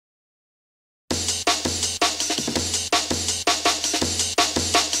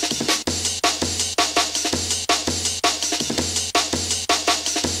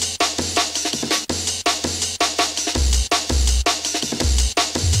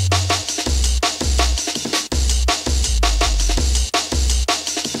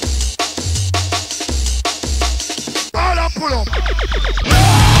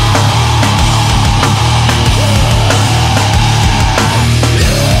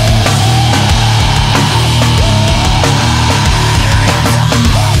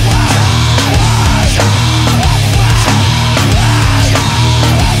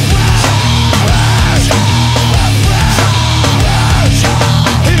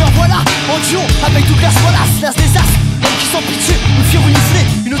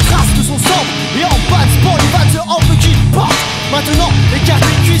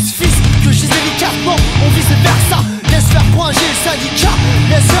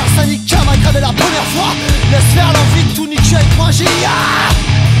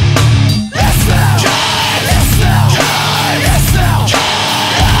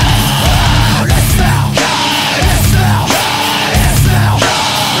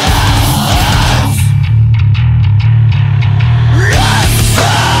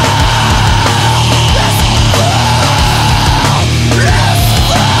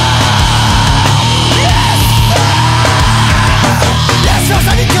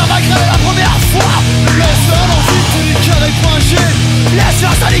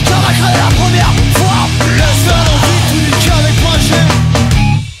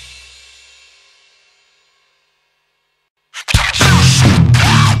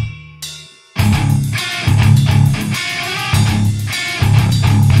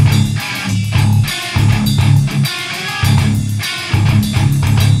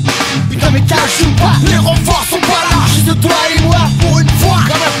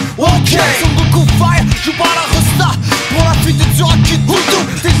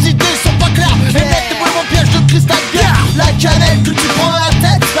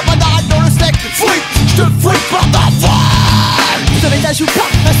ménage ou pas,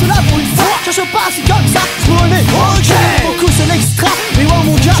 reste là pour une fois. Cherche pas, c'est comme ça, je me remets. Ok, beaucoup c'est l'extra, mais ouais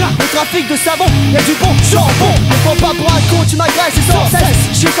mon gars, le trafic de savon, y'a du bon jambon. Ne prends pas pour un con, tu m'agresses et sans cesse.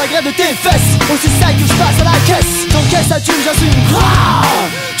 Je suis pas grève de tes fesses, aussi sale que je passe à la caisse. J'encaisse la thune, j'assume.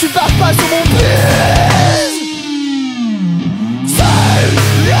 Tu passes pas sur mon bise. C'est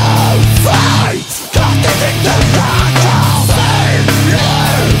le fight, car t'es victime de Rapcore. C'est le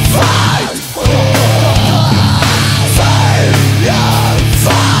fight. C'est le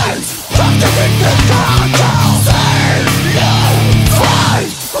fight, car t'es victime de Rapcore. C'est le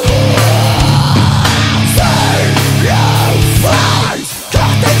fight. C'est le fight,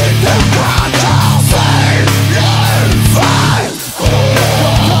 car t'es victime de Rapcore. C'est le fight.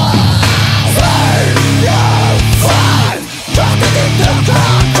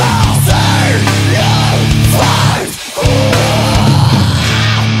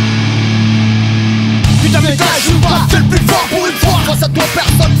 Putain mais t'as joue pas, t'es le plus fort pour une fois. Face à toi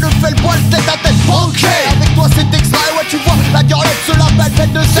personne ne fait le poil tête à tête. Ok, avec toi c'est extra et ouais tu vois la girlette se la balle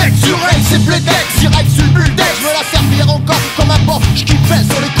tête de sexe. Sur elle c'est plédex, direct sur le buldex. Je veux la servir encore comme un porc. J'kiffais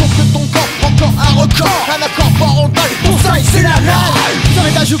sur les courbes de ton corps. Encore un record, un accord parental. Pour ça il c'est la rage. Putain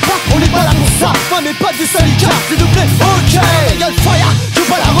mais t'as joue pas, on est pas là pour ça. Moi mes potes du Syndicate, c'est doublé. Ok, gueule fire, je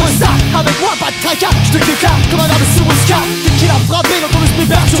vois la rosa. Avec moi pas de tracas, je te déclare comme un verre de Suruska. T'es qui l'a frappé dans ton esprit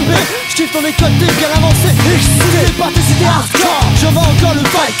perturbé. J'kiffe ton école, t'es bien avancé. Excité par tes idées hardcore. Je vends encore le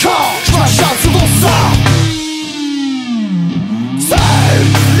Rapcore, je m'acharne sur ton sang. C'est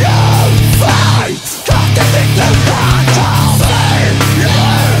le fight, car t'es victime de Rapcore. C'est le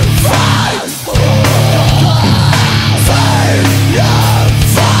fight. C'est le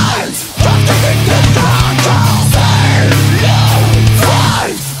fight, car t'es victime de Rapcore. C'est le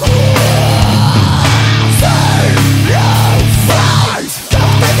fight. C'est le fight,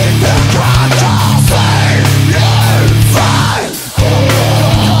 car t'es victime de Rapcore. C'est le fight. C'est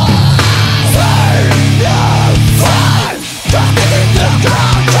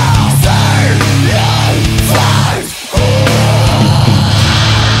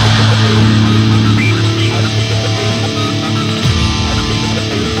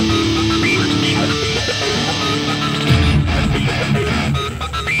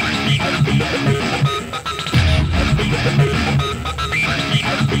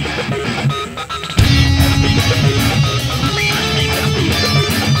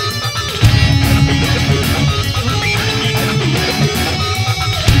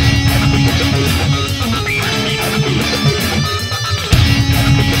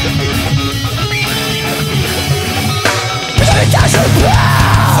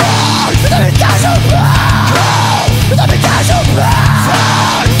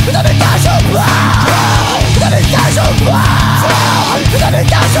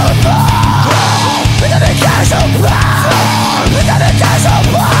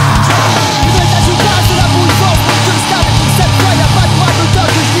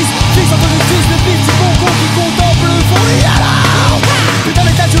car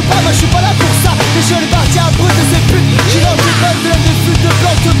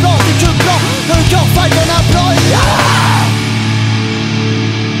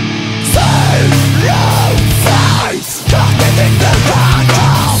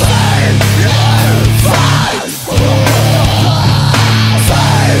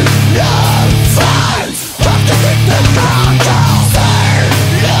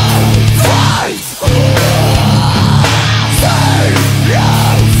t'es victime de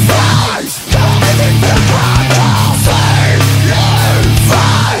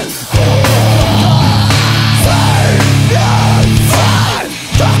Rapcore. C'est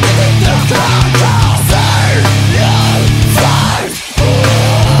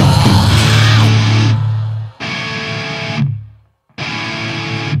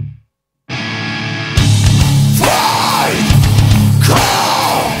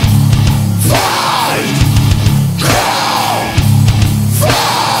fight.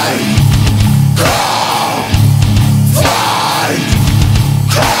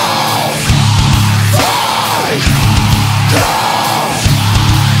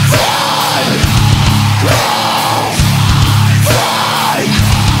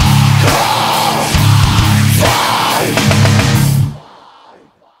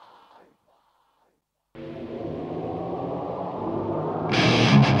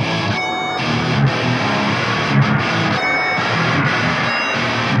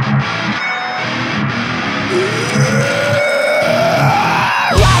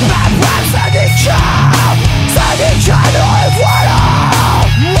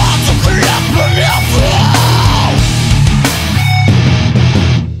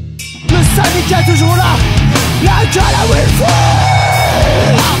 Syndicate toujours là, la gueule à Will.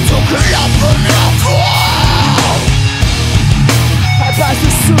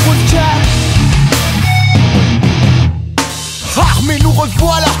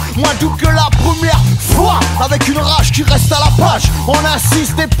 moins doux que la première fois. Avec une rage qui reste à la page, on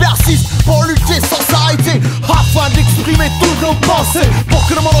insiste et persiste pour lutter sans s'arrêter, afin d'exprimer toutes nos pensées, pour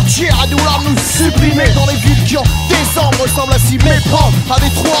que le monde entier a de vouloir nous supprimer. Dans les villes qui en décembre ressemblent à s'y méprendre, à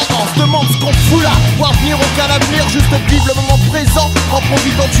Détroit on se demande ce qu'on fout là. Voir venir aucun avenir, juste vivre le moment présent, en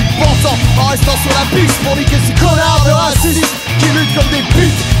profitant du bon temps, en restant sur la piste pour niquer ces connards de racistes qui luttent comme des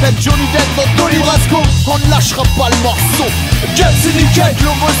putes. Être Johnny Depp dans Tony Brasco, on ne lâchera pas le morceau. Cut Syndicate le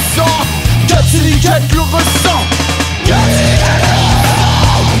ressent, Cut Syndicate le ressent, Cut Syndicate le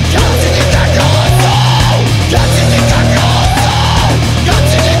ressent, Cut Syndicate le ressent, Cut Syndicate le ressent, Cut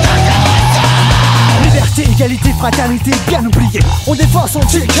Syndicate le ressent. Liberté, égalité, fraternité, bien oublié. On défend son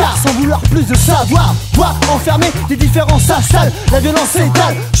car sans vouloir plus de savoir. Voir enfermer les différences s'installent, la violence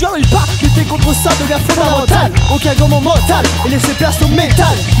s'étale. Je n'arrive pas, lutter contre ça devient fondamental. Aucun grand moment mental et laisser place au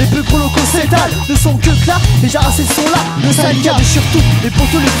métal. Les plus gros locaux s'étalent, ne sont que là. Les jarassés sont là, le syndicat déchire tout. Les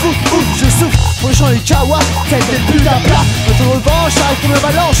poteaux les fous, je souffre pour les gens les kawas, tels des bulles à plat. Notre revanche arrive comme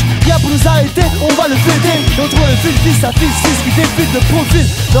l'avalanche, bien pour nous arrêter, on va le fêter. Notre le fil fils à fils 6 qui défile de profil.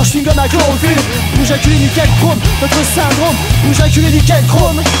 Leur chewing-gum à chlorophylle, bouge acculé nickel chrome. Notre syndrome, bouge acculé nickel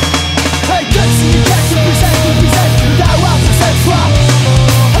chrome. Hey, Cut Syndicate, c'est plus elle, nous d'avoir pour cette fois.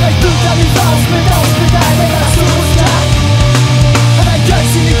 Avec deux carnivores, on se met dans la sauce car. Avec Cut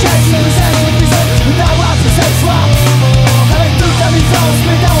Syndicate, c'est plus elle, nous d'avoir pour cette fois. Avec deux carnivores, on se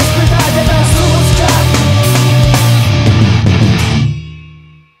met dans la sauce car.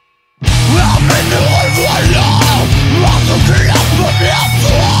 Mais nous revoilà, morts que la première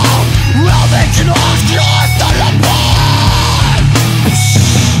fois, avec une rage qui reste à la base.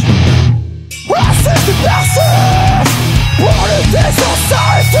 Assez de personnes pour lutter sans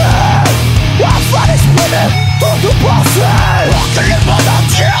s'arrêter, afin d'exprimer tout nos pensées, pour que le monde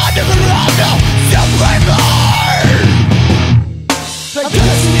entier devienne c'est vraiment. Avec Cut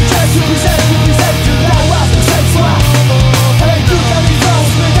Syndicate, c'est plus elle, tu vas voir pour cette fois. Avec tout carnivore, on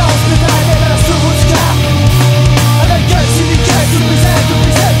se met dans la sauce car. Avec Cut Syndicate, c'est plus elle,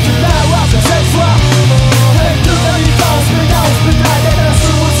 tu vas voir pour cette fois. Avec tout carnivore, on se met dans la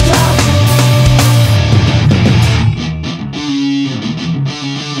sauce car.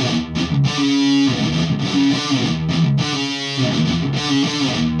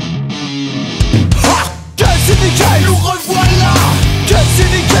 Cut Syndicate, nous revoilà. Cut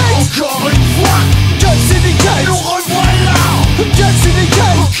Syndicate, encore une fois. Cut Syndicate, nous revoilà. Cut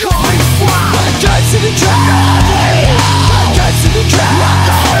Syndicate, encore une fois. Cut Syndicate, Cut Syndicate,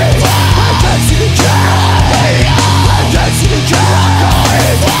 encore une fois. Cut Syndicate, Cut Syndicate, encore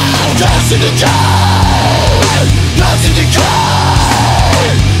une fois. Cut Syndicate, Cut Syndicate,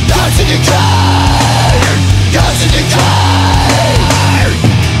 Cut Syndicate, Cut Syndicate.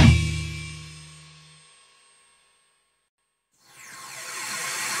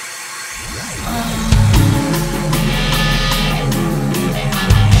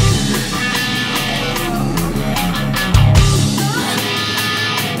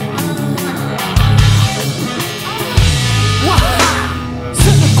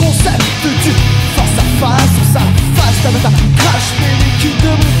 Avec un crash les liquides de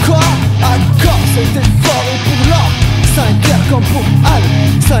mon corps. Accord, c'était fort et pour l'or. 5 heures comme pour Al.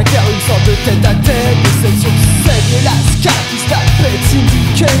 5 heures, une sorte de tête à tête. De 7 sur 7, et la ska qui se la pète.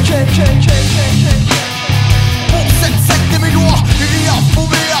 Syndicate. Pour cette secte et mes lois, il y a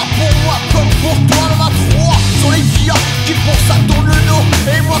Fouvéa pour moi comme pour toi. Le ma 3 sur les filles qui pour ça tourne le dos.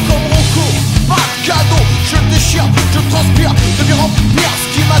 Et moi comme Rocco, pas de cadeau. Je déchire, je transpire, je vais remplir ce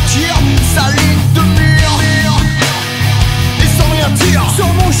qui m'attire. Sa ligne de mire. Sur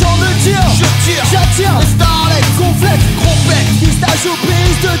mon champ de tir, je tire, j'attire les starlets, complète, compète, qui stage aux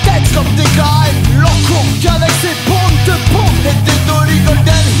prises de tête. comme des carrés, l'encours, qu'avec ses pompes de pompe et des Dolly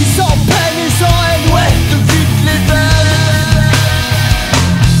Golden, ils s'en peine et sans haine, ouais, de vite les belles.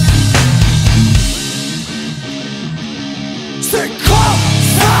 C'est comme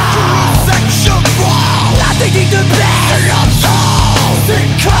ça que je vois la technique de Blaise. C'est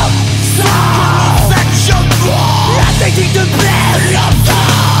comme ça que je vois la technique de Blaise.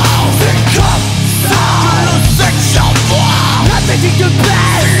 C'est comme ça que je vois la technique de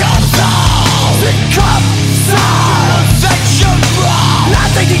Blaise. C'est comme ça que je vois la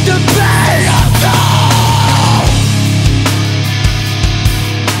technique de Blaise.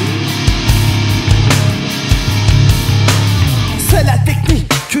 C'est la technique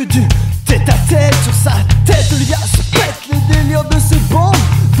du tête à tête. Sur sa tête, le gars se pète. Les délires de ses bandes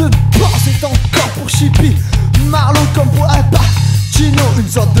de bord, c'est encore pour Chippy. Marlowe comme pour Chino, une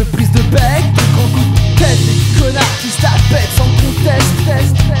sorte de prise de bec. De grands coups de tête, les connards qui se la pètent sans conteste.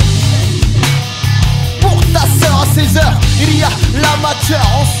 Pour ta sœur, ces heures, il y a l'amateur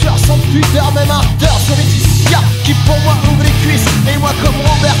en sueur sans pudeur, même ardeur sur les disques qui pour moi ouvrent les cuisses. Et moi comme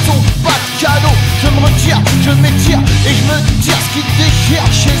Roberto, pas de cadeau, je me retire, je m'étire et je me tire ce qui déchire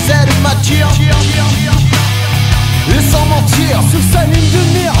chez elle m'attire. Et sans mentir, Sur sa ligne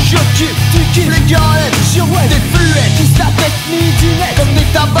de mire, je kiffe, tu kiffes les garettes, Chez Oit, des fluettes qui se la pète midinette. comme des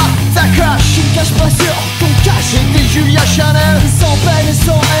tabacs, ça cache. Tu ne caches pas sur ton cache. Et des Julia Chanel, Sans peine et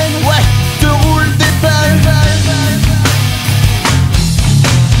sans haine. ouais, te roule des belles.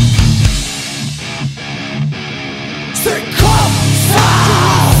 C'est comme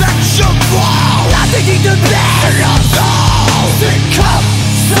ça que je vois La technique de belle. C'est comme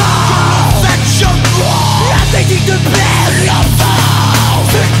ça que je vois La technique de belle.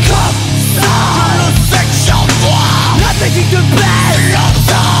 C'est comme ça que je vois La technique de belle.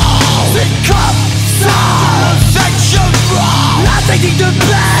 C'est comme ça que je vois La technique de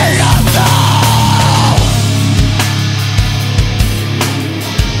belle.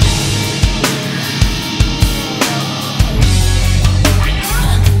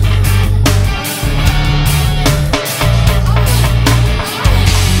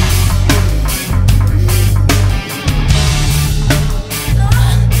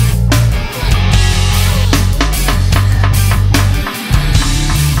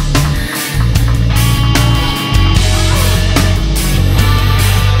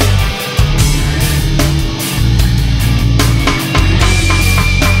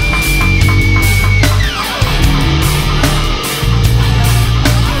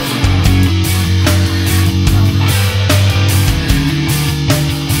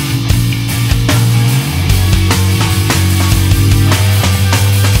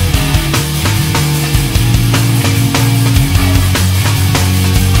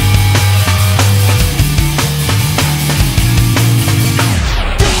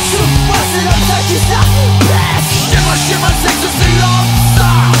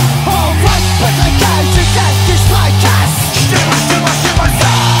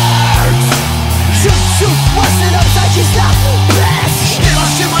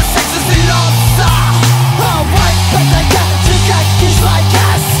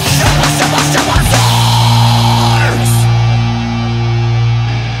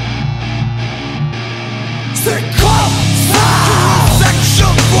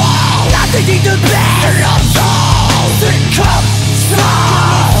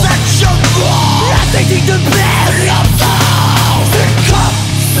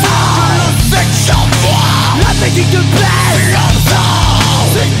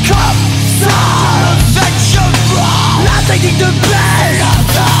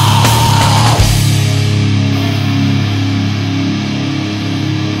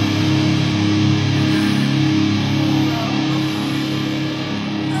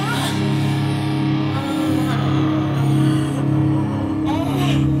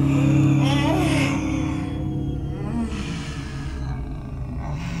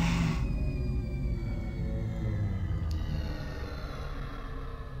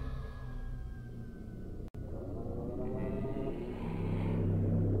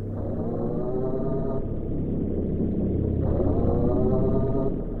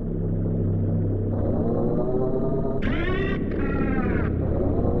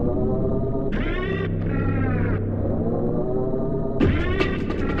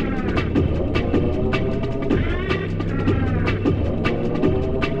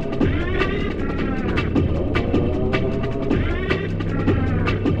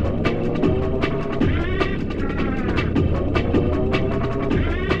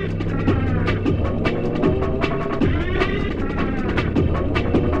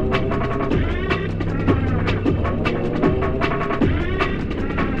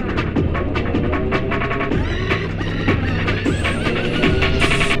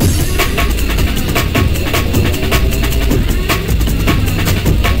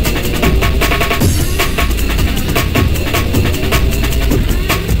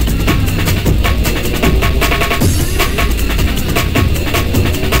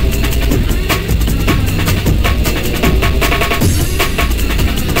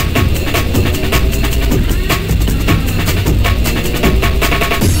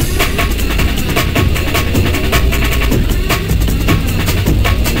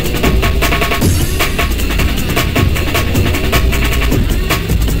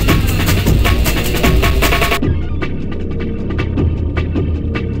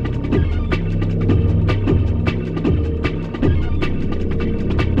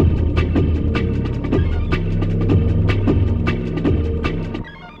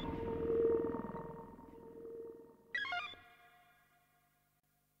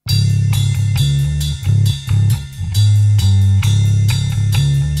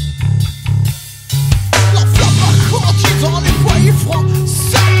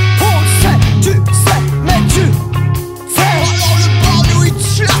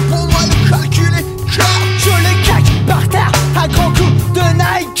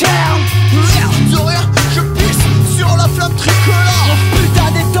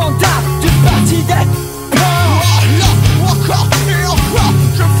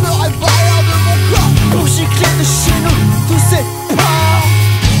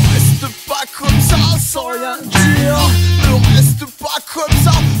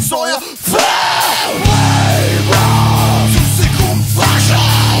 sans rien faire. Tous ces cons me fâchent.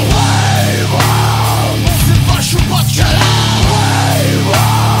 On sait pas, je suis pas de câlin.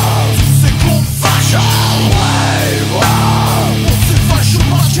 Tous ces cons me fâchent. On sait pas, je suis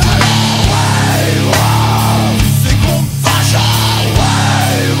pas de câlin. Tous ces cons me fâchent.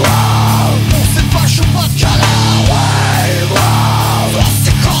 On sait pas, je suis pas de câlin. Tous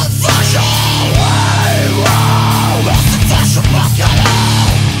ces cons me fâchent. On sait pas, je suis pas de câlin.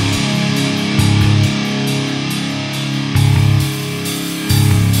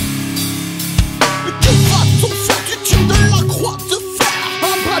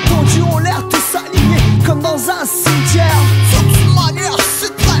 Comme dans un cimetière. De toute manière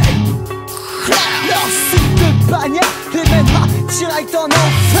c'est très clair. Leur site de bannière les mènera direct en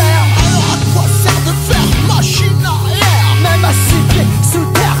enfer. Alors à quoi sert de faire machine arrière? Même à 6 pieds sous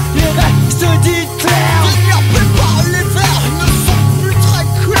terre, les restes d'Hitler. Déniapés par les vers ne sont plus très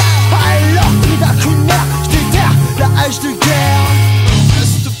clairs. Alors pris d'un coup de mer, je déterre la hache de guerre. Ne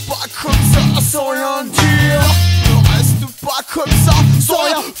reste pas comme ça sans rien dire. Ne reste pas comme ça sans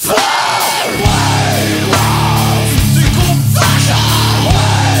rien faire.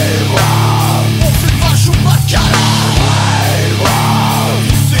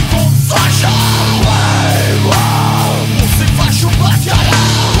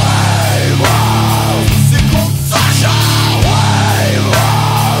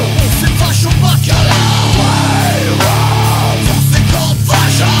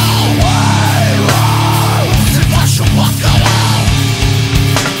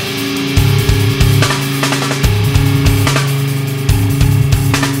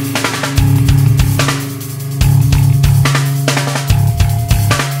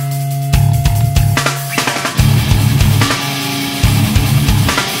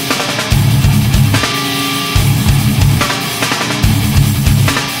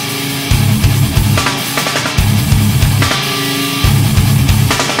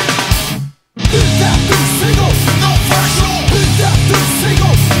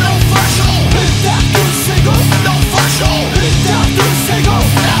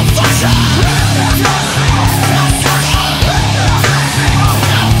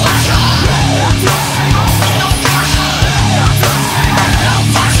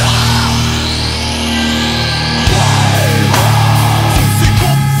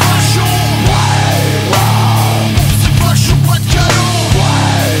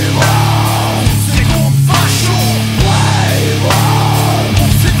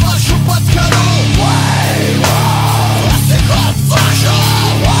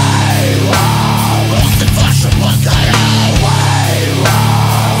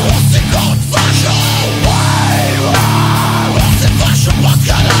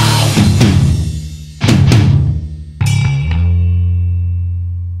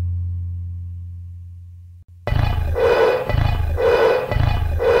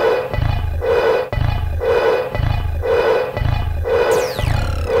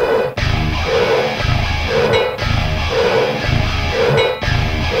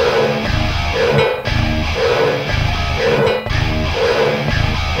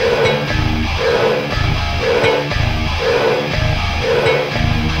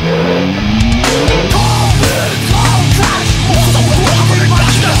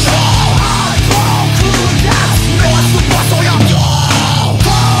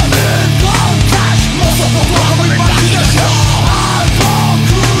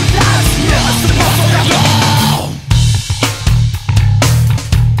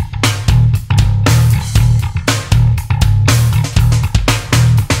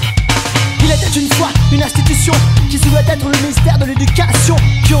 être le mystère de l'éducation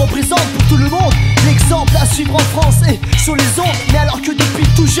qui représente pour tout le monde l'exemple à suivre en France et sur les ondes. Mais alors que depuis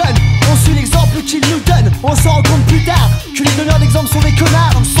tout jeune on suit l'exemple qu'ils nous donnent, on s'en rend compte plus tard que les donneurs d'exemple sont des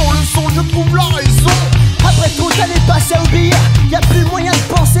connards. Sans le son je trouve la raison. Après trop d'années passées à obéir, y a plus moyen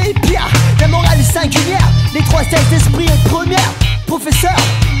de penser. Pire, la morale est singulière, les trois thèses d'esprit est première. Professeur,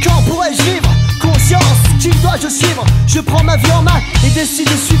 quand pourrais-je vivre? Conscience, qui dois-je suivre? Je prends ma vie en main et décide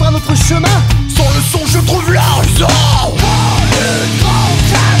de suivre un autre chemin. Sans le son je trouve la raison. Une grande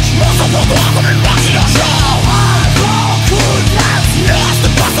claque, mon sang pour toi comme une partie d'argent. Un grand coup de latte, ne reste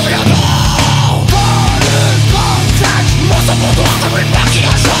pas sans rien d'autre. Une grande claque, mon sang pour toi comme une partie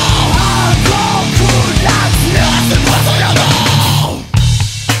d'argent. Un grand coup de latte, ne reste pas sans rien d'autre.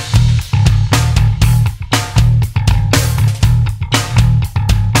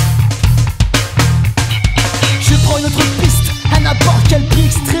 Je prends une autre piste, à n'importe quel prix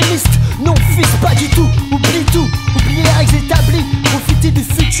extrémiste. Non fils, pas du tout, oublie tout, oubliez les règles établies. Profiter du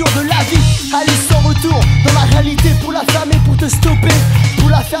futur de la vie, aller sans retour dans la réalité pour la fermer, pour te stopper, pour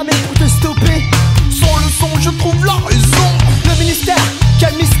la fermer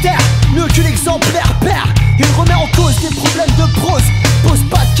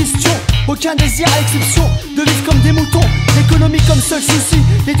aucun désir à l'exception de vivre comme des moutons. L'économie comme seul souci,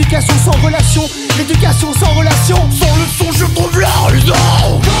 l'éducation sans relation, l'éducation sans relation. Sans le son je trouve la raison.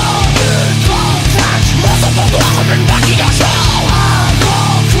 Comme une grande claque, mon sang pour toi comme une bague d'argent. Un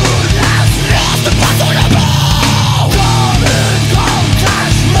grand coup de laisse, reste pas sur la barre. Comme une grande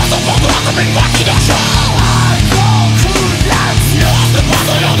claque, mon sang pour toi comme une bague d'argent. Un grand coup de laisse, reste pas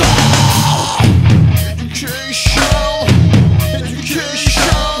sur la barre. Education,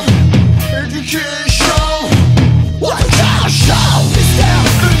 education, education. What a show! Mystère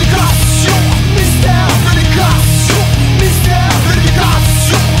de l'éducation, mystère de l'éducation, mystère de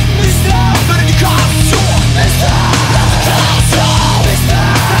l'éducation, mystère de l'éducation, mystère de l'éducation,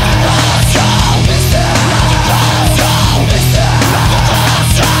 mystère de l'éducation, mystère de l'éducation, mystère de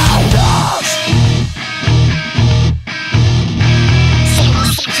l'éducation. Sans le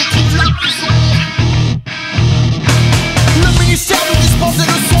son, je trouve la raison. Le ministère nous dispense des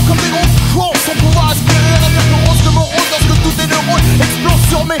leçons comme des gros cons, sans pouvoir aspirer à dire que rose de mon rose lorsque tous tes neurones explosent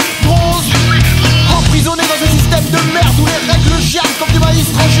sur mes bronzes. Emprisonné dans un système de merde où les règles germent comme du maïs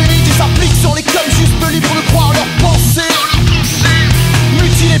transgénique et s'appliquent sur les clubs juste libres de croire leurs pensées.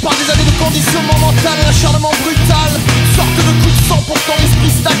 Mutilés par des années de conditionnement mental et l'acharnement brutal. Une sorte de coup de sang, pourtant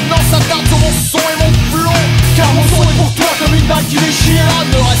l'esprit stagnant s'attarde sur mon son et mon plomb. Car mon son est pour toi comme une balle qui déchire.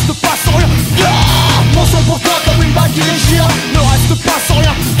 Ne reste pas sans rien. Mon son pour toi comme une balle qui déchire. Ne reste pas sans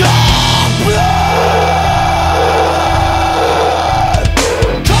rien.